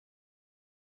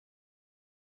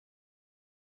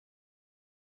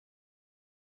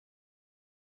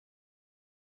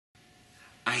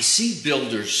I see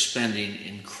builders spending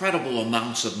incredible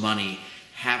amounts of money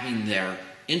having their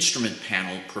instrument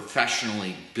panel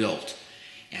professionally built.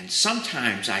 And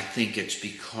sometimes I think it's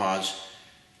because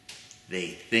they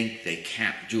think they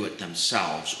can't do it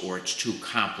themselves or it's too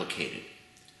complicated.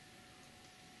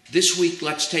 This week,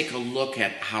 let's take a look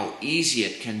at how easy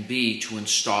it can be to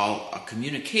install a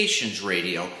communications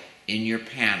radio in your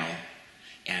panel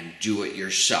and do it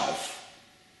yourself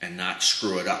and not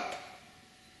screw it up.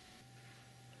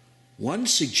 One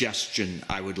suggestion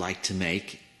I would like to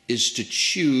make is to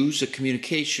choose a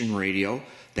communication radio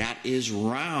that is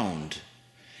round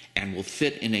and will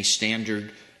fit in a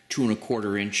standard 2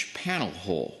 1/4 inch panel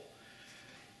hole.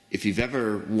 If you've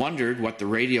ever wondered what the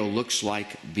radio looks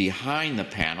like behind the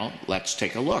panel, let's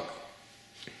take a look.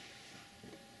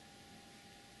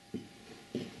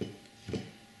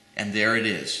 And there it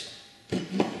is.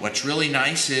 What's really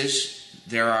nice is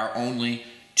there are only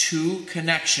 2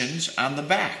 connections on the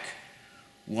back.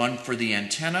 One for the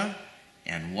antenna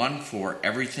and one for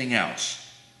everything else.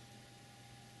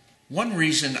 One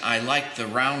reason I like the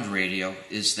round radio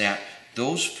is that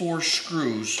those 4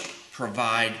 screws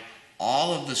provide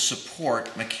all of the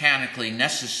support mechanically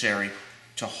necessary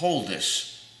to hold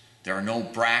this. There are no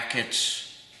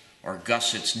brackets or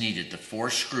gussets needed. The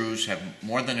 4 screws have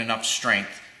more than enough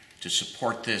strength to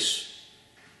support this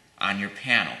on your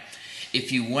panel.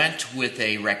 If you went with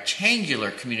a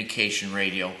rectangular communication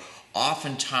radio,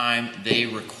 oftentimes they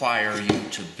require you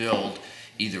to build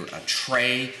either a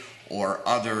tray or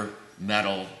other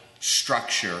metal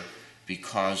structure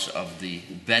because of the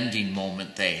bending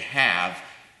moment they have,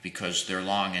 because they're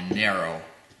long and narrow.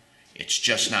 It's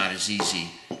just not as easy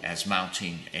as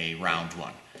mounting a round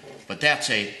one. But that's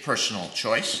a personal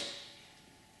choice.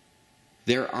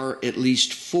 There are at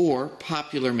least 4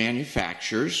 popular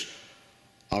manufacturers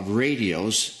of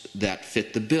radios that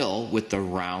fit the bill with the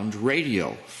round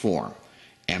radio form.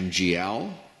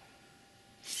 MGL,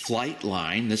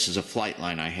 Flightline, this is a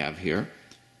Flightline I have here,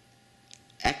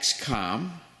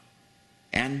 XCOM,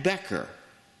 and Becker.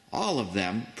 All of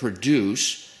them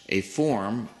produce a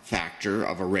form factor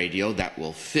of a radio that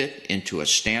will fit into a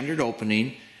standard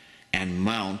opening and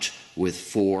mount with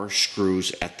 4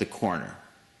 screws at the corner.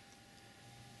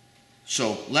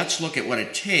 So let's look at what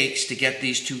it takes to get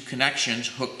these 2 connections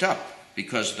hooked up,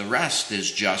 because the rest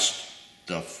is just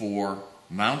the 4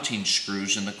 mounting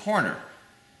screws in the corner.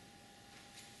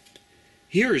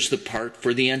 Here is the part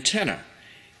for the antenna.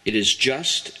 It is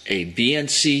just a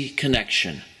BNC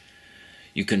connection.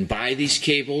 You can buy these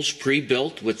cables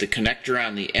pre-built with the connector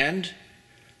on the end,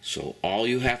 so all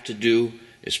you have to do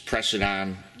is press it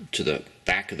on to the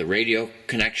back of the radio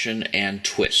connection and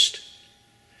twist.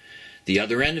 The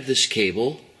other end of this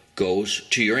cable goes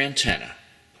to your antenna.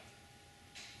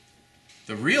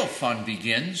 The real fun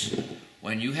begins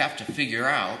when you have to figure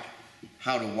out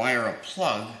how to wire a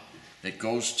plug that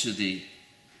goes to the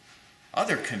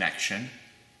other connection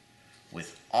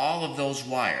with all of those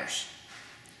wires.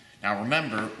 Now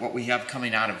remember, what we have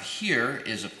coming out of here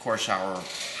is of course our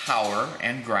power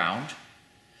and ground,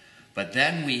 but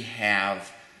then we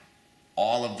have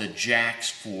all of the jacks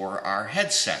for our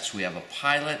headsets. We have a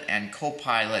pilot and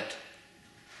co-pilot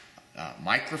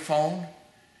microphone,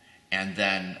 and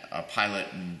then a pilot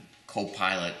and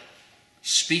co-pilot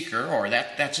speaker, or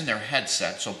that's in their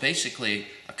headset. So basically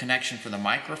a connection for the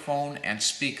microphone and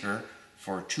speaker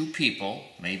for 2 people,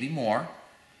 maybe more.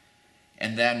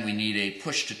 And then we need a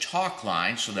push-to-talk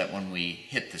line so that when we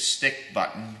hit the stick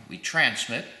button, we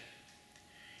transmit.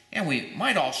 And we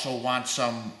might also want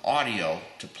some audio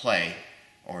to play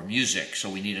or music, so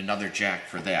we need another jack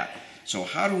for that. So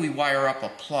how do we wire up a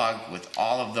plug with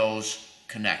all of those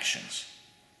connections?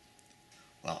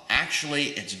 Well, actually,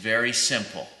 it's very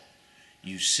simple.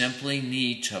 You simply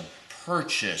need to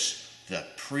purchase the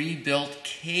pre-built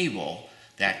cable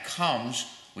that comes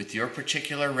with your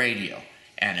particular radio,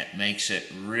 and it makes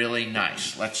it really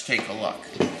nice. Let's take a look.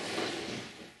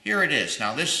 Here it is.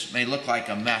 Now this may look like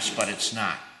a mess, but it's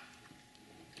not.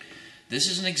 This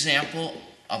is an example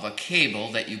of a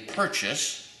cable that you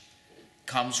purchase.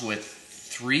 Comes with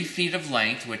 3 feet of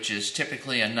length, which is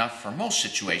typically enough for most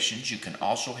situations. You can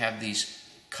also have these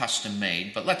custom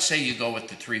made, but let's say you go with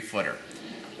the 3-footer.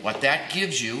 What that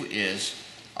gives you is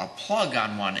a plug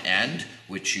on one end,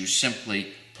 which you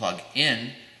simply plug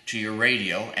in to your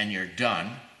radio and you're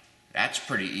done. That's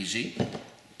pretty easy.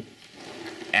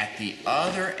 At the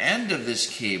other end of this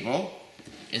cable,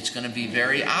 it's going to be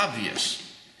very obvious.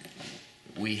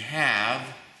 We have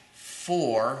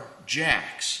 4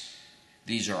 jacks.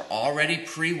 These are already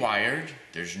pre-wired.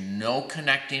 There's no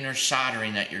connecting or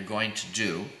soldering that you're going to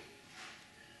do.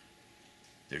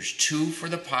 There's 2 for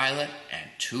the pilot and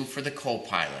 2 for the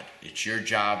co-pilot. It's your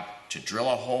job to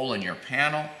drill a hole in your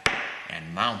panel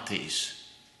and mount these.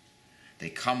 They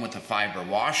come with a fiber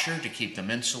washer to keep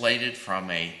them insulated from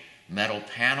a metal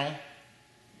panel,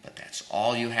 but that's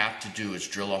all you have to do is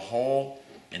drill a hole,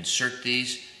 insert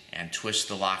these, and twist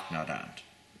the lock nut on.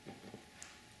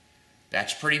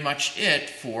 That's pretty much it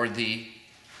for the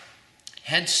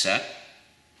headset.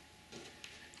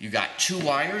 You got 2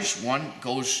 wires. One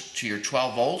goes to your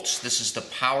 12 volts. This is the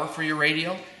power for your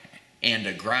radio, and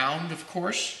a ground, of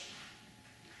course.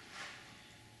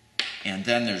 And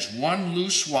then there's 1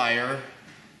 loose wire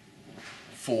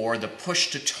for the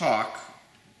push-to-talk.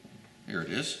 Here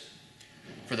it is.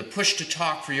 For the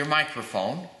push-to-talk for your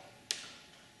microphone.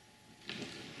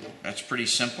 That's pretty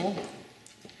simple.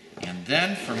 And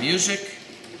then for music,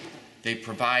 they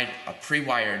provide a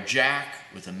pre-wired jack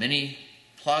with a mini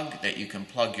plug that you can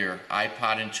plug your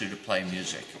iPod into to play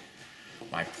music.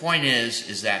 My point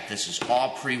is that this is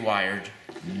all pre-wired,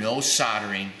 no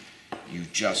soldering. You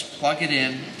just plug it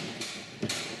in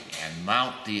and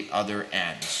mount the other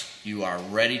ends. You are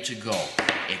ready to go.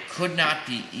 It could not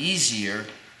be easier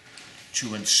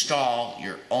to install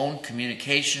your own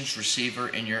communications receiver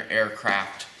in your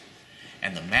aircraft,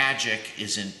 and the magic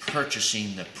is in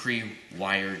purchasing the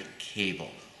pre-wired cable.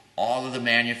 All of the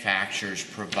manufacturers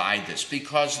provide this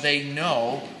because they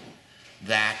know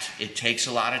that it takes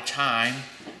a lot of time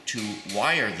to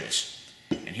wire this.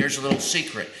 And here's a little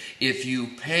secret. If you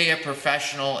pay a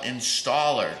professional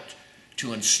installer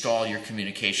to install your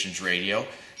communications radio,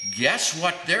 guess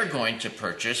what they're going to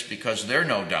purchase, because they're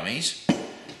no dummies?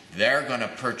 They're going to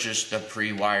purchase the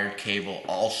pre-wired cable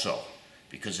also.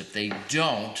 Because if they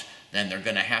don't, then they're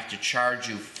going to have to charge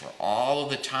you for all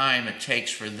of the time it takes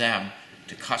for them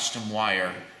to custom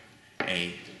wire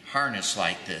a harness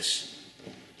like this.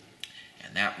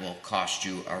 And that will cost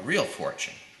you a real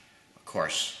fortune. Of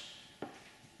course,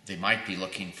 they might be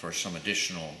looking for some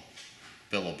additional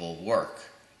billable work.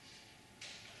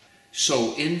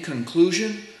 So in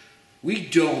conclusion, we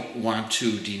don't want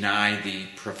to deny the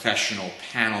professional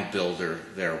panel builder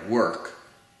their work.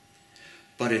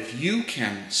 But if you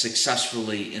can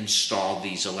successfully install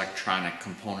these electronic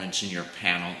components in your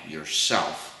panel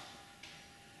yourself,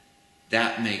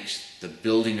 that makes the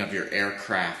building of your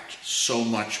aircraft so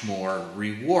much more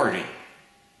rewarding.